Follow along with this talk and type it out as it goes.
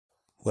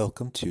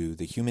Welcome to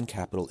the Human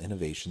Capital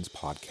Innovations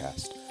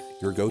Podcast,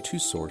 your go-to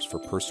source for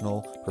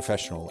personal,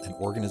 professional, and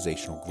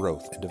organizational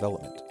growth and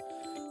development.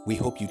 We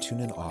hope you tune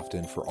in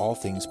often for all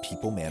things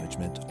people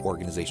management,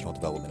 organizational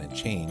development and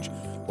change,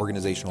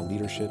 organizational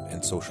leadership,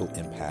 and social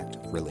impact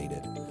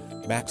related.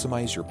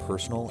 Maximize your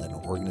personal and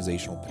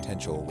organizational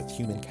potential with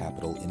Human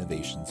Capital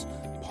Innovations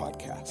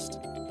Podcast.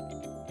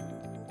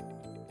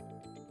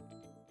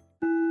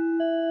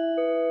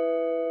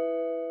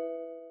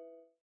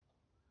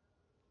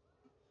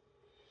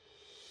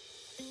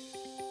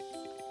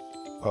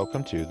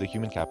 Welcome to the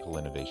Human Capital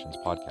Innovations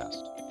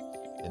Podcast.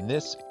 In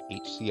this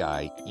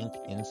HCI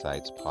Inc.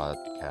 Insights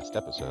podcast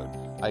episode,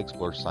 I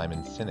explore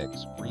Simon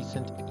Sinek's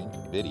recent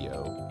Inc.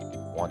 video,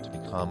 Want to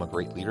Become a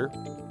Great Leader?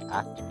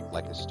 Act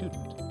like a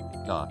student,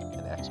 not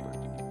an expert.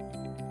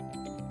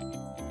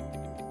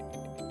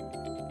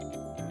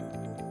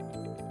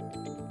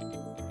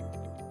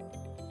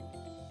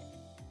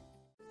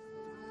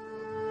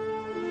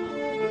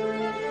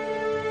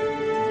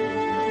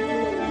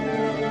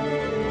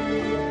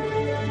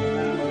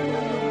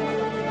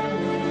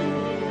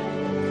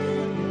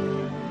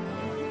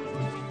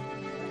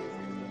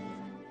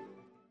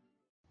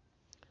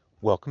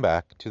 Welcome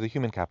back to the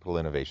Human Capital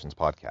Innovations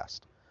Podcast.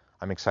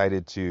 I'm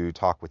excited to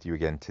talk with you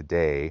again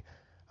today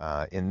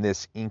in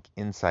this Inc.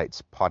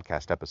 Insights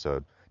podcast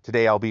episode.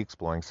 Today I'll be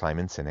exploring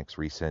Simon Sinek's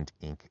recent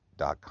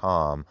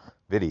Inc.com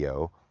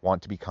video,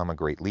 Want to Become a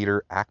Great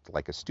Leader? Act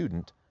like a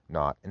Student,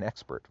 not an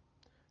Expert.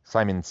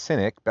 Simon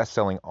Sinek,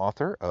 best-selling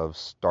author of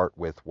Start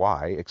With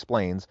Why,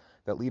 explains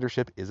that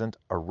leadership isn't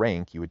a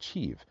rank you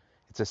achieve.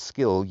 It's a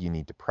skill you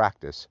need to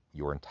practice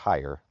your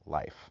entire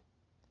life.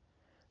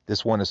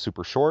 This one is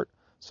super short,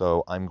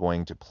 so I'm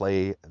going to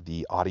play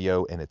the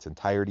audio in its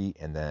entirety,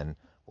 and then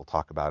we'll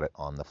talk about it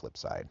on the flip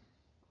side.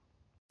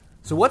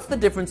 So what's the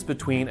difference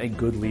between a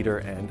good leader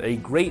and a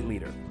great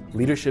leader?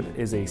 Leadership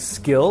is a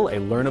skill, a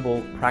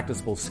learnable,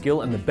 practicable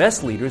skill, and the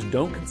best leaders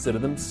don't consider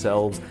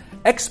themselves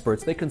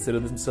experts, they consider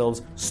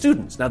themselves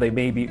students. Now, they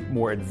may be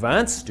more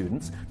advanced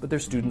students, but they're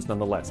students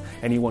nonetheless.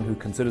 Anyone who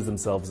considers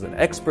themselves an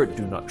expert,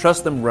 do not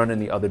trust them, run in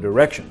the other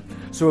direction.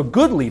 So a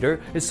good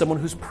leader is someone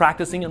who's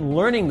practicing and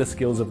learning the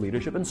skills of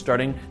leadership and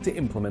starting to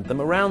implement them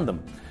around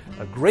them.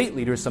 A great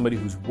leader is somebody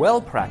who's well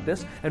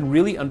practiced and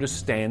really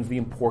understands the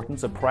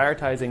importance of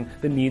prioritizing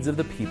the needs of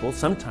the people,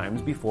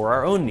 sometimes before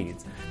our own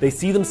needs. They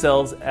see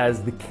themselves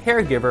as the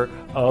caregiver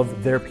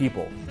of their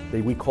people.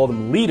 We call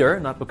them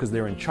leader, not because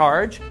they're in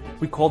charge.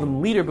 We call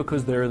them leader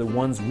because they're the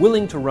ones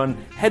willing to run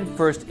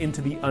headfirst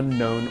into the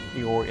unknown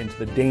or into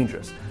the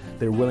dangerous.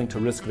 They're willing to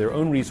risk their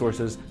own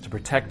resources to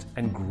protect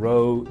and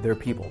grow their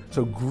people.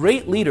 So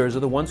great leaders are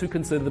the ones who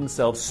consider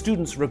themselves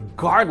students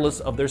regardless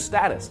of their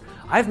status.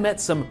 I've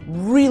met some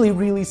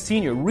really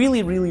senior,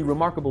 really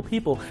remarkable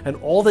people, and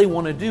all they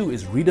want to do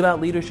is read about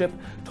leadership,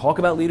 talk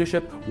about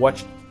leadership,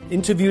 watch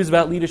interviews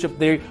about leadership.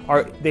 They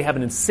have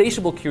an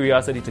insatiable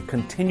curiosity to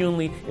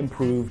continually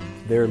improve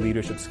their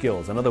leadership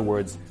skills. In other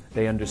words,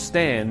 they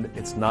understand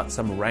it's not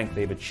some rank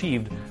they've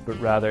achieved, but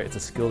rather it's a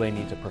skill they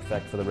need to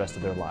perfect for the rest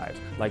of their lives.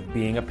 Like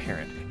being a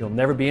parent. You'll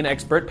never be an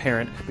expert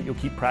parent, but you'll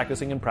keep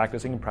practicing and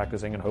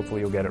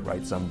hopefully you'll get it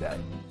right someday.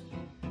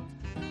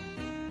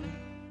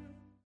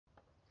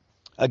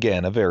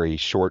 Again, a very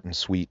short and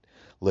sweet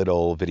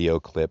little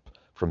video clip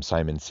from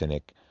Simon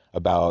Sinek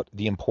about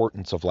the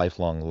importance of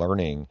lifelong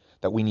learning,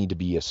 that we need to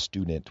be a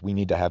student. We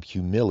need to have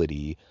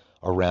humility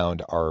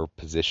around our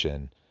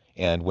position.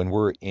 And when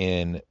we're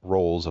in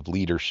roles of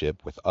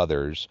leadership with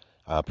others,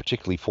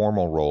 particularly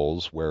formal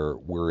roles where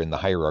we're in the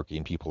hierarchy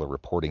and people are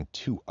reporting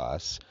to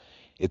us,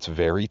 it's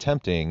very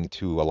tempting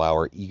to allow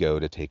our ego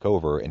to take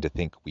over and to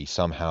think we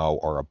somehow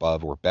are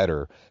above or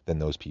better than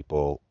those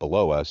people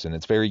below us. And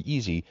it's very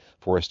easy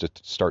for us to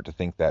start to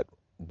think that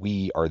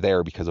we are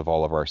there because of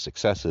all of our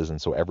successes,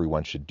 and so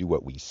everyone should do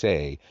what we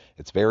say.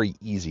 It's very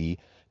easy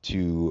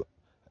to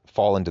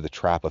fall into the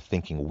trap of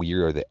thinking we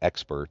are the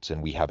experts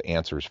and we have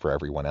answers for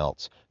everyone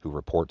else who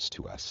reports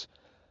to us.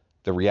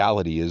 The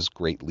reality is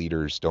great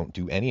leaders don't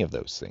do any of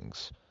those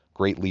things.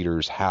 Great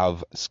leaders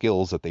have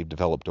skills that they've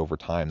developed over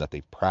time, that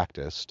they've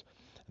practiced,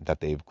 that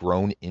they've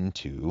grown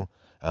into,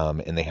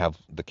 and they have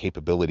the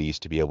capabilities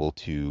to be able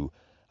to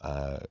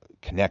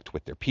connect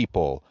with their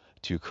people,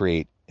 to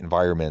create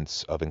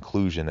environments of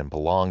inclusion and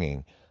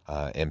belonging,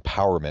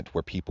 empowerment,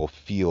 where people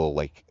feel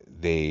like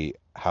they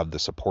have the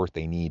support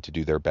they need to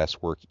do their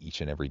best work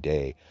each and every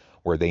day,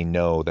 where they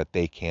know that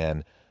they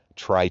can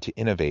try to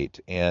innovate.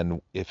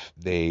 And if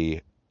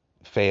they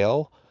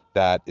fail,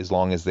 that as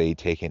long as they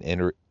take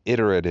an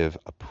iterative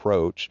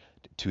approach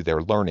to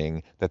their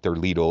learning, that their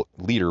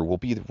leader will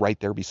be right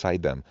there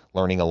beside them,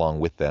 learning along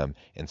with them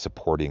and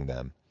supporting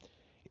them.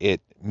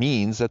 It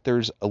means that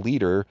there's a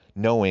leader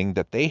knowing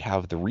that they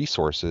have the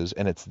resources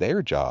and it's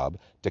their job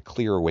to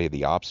clear away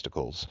the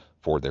obstacles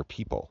for their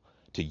people,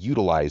 to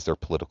utilize their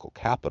political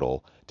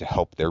capital to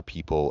help their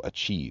people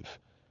achieve,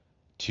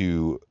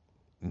 to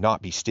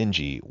not be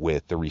stingy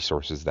with the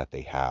resources that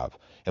they have.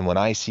 And when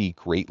I see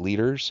great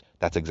leaders,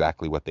 that's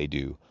exactly what they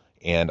do.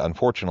 And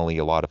unfortunately,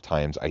 a lot of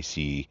times I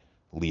see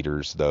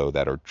leaders, though,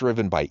 that are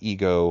driven by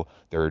ego.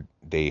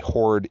 They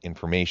hoard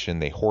information,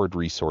 they hoard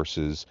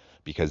resources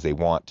because they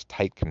want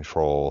tight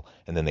control,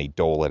 and then they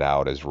dole it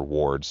out as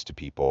rewards to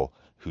people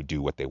who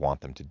do what they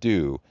want them to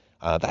do.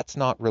 That's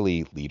not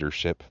really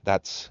leadership.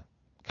 That's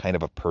kind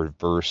of a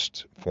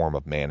perverse form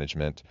of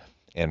management.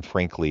 And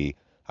frankly,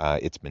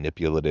 it's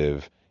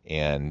manipulative,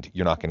 and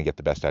you're not going to get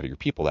the best out of your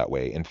people that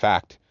way. In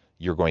fact,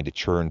 you're going to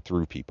churn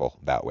through people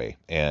that way,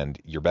 and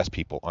your best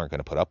people aren't going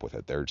to put up with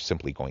it. They're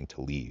simply going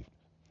to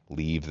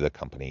leave the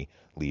company,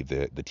 leave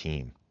the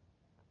team.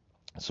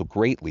 So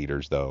great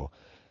leaders, though,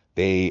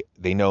 they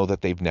know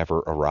that they've never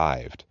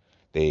arrived.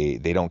 They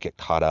don't get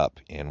caught up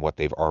in what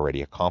they've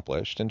already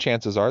accomplished, and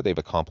chances are they've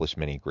accomplished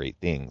many great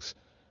things,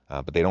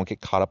 but they don't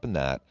get caught up in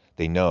that.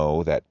 They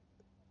know that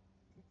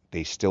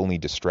they still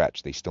need to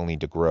stretch, they still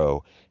need to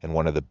grow, and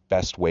one of the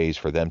best ways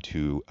for them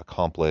to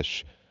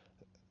accomplish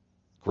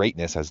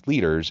greatness as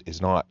leaders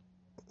is not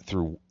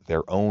through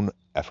their own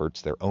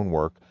efforts, their own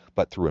work,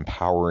 but through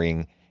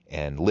empowering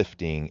and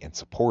lifting and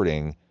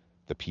supporting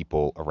the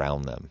people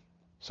around them,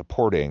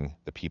 supporting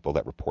the people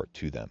that report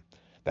to them,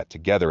 that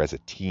together as a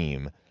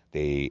team,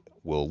 they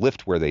will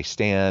lift where they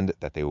stand,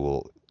 that they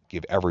will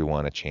give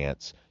everyone a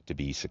chance to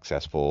be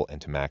successful and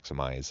to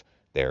maximize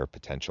their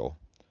potential.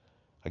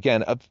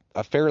 Again,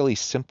 a fairly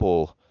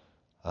simple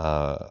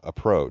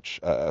approach,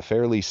 a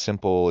fairly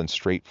simple and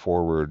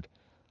straightforward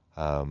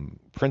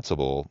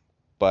principle,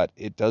 but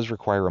it does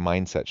require a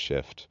mindset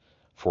shift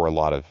for a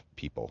lot of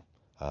people.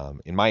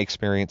 In my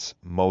experience,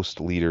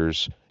 most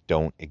leaders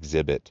don't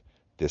exhibit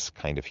this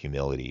kind of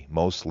humility.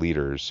 Most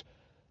leaders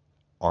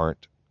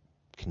aren't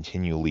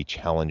continually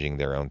challenging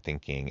their own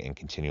thinking and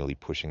continually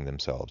pushing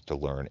themselves to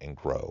learn and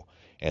grow.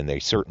 And they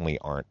certainly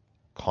aren't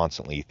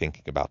constantly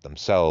thinking about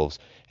themselves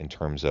in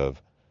terms of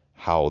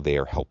how they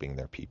are helping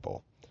their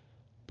people.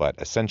 But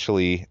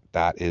essentially,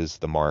 that is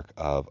the mark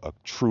of a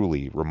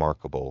truly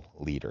remarkable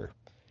leader.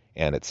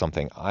 And it's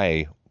something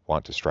I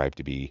want to strive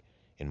to be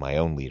in my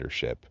own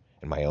leadership,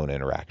 in my own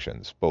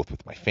interactions, both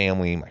with my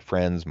family, my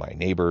friends, my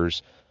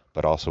neighbors,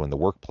 but also in the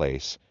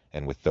workplace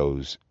and with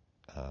those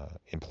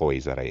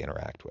employees that I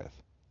interact with.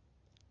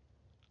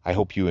 I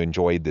hope you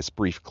enjoyed this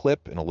brief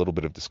clip and a little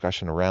bit of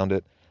discussion around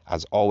it.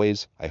 As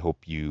always, I hope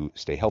you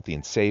stay healthy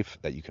and safe,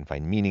 that you can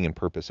find meaning and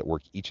purpose at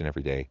work each and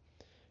every day.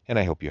 And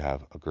I hope you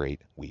have a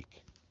great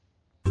week.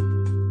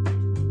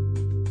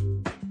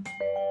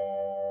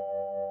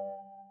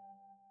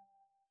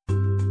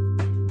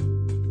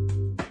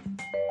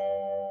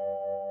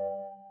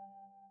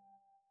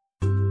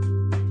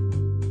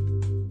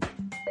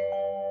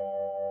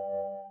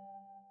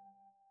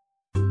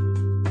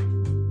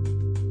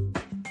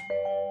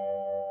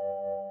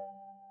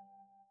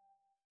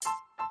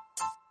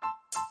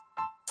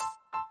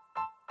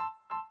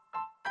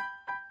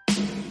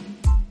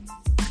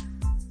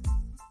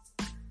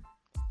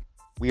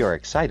 We are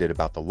excited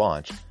about the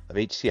launch of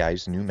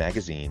HCI's new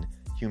magazine,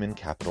 Human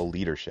Capital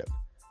Leadership.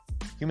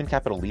 Human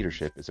Capital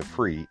Leadership is a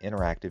free,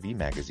 interactive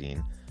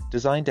e-magazine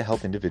designed to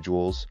help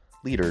individuals,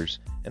 leaders,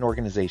 and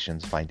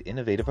organizations find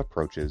innovative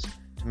approaches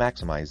to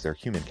maximize their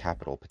human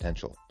capital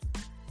potential.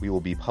 We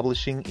will be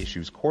publishing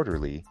issues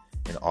quarterly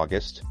in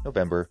August,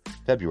 November,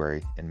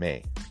 February, and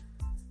May.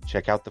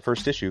 Check out the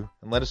first issue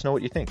and let us know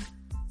what you think.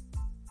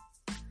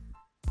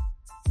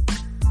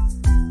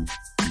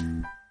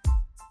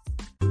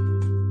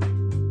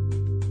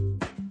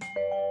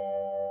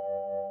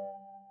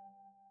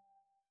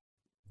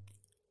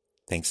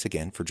 Thanks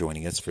again for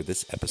joining us for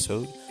this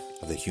episode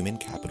of the Human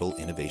Capital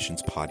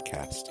Innovations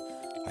Podcast.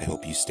 I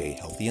hope you stay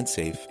healthy and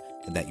safe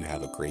and that you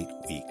have a great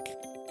week.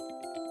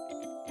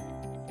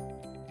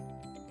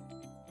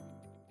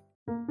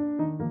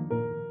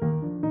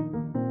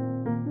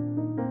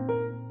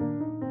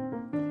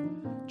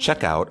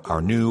 Check out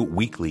our new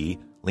weekly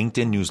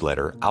LinkedIn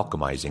newsletter,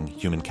 Alchemizing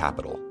Human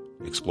Capital,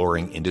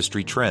 exploring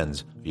industry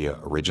trends via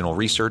original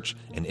research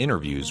and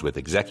interviews with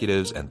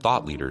executives and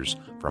thought leaders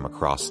from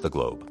across the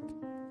globe.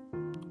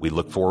 We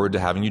look forward to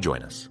having you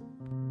join us.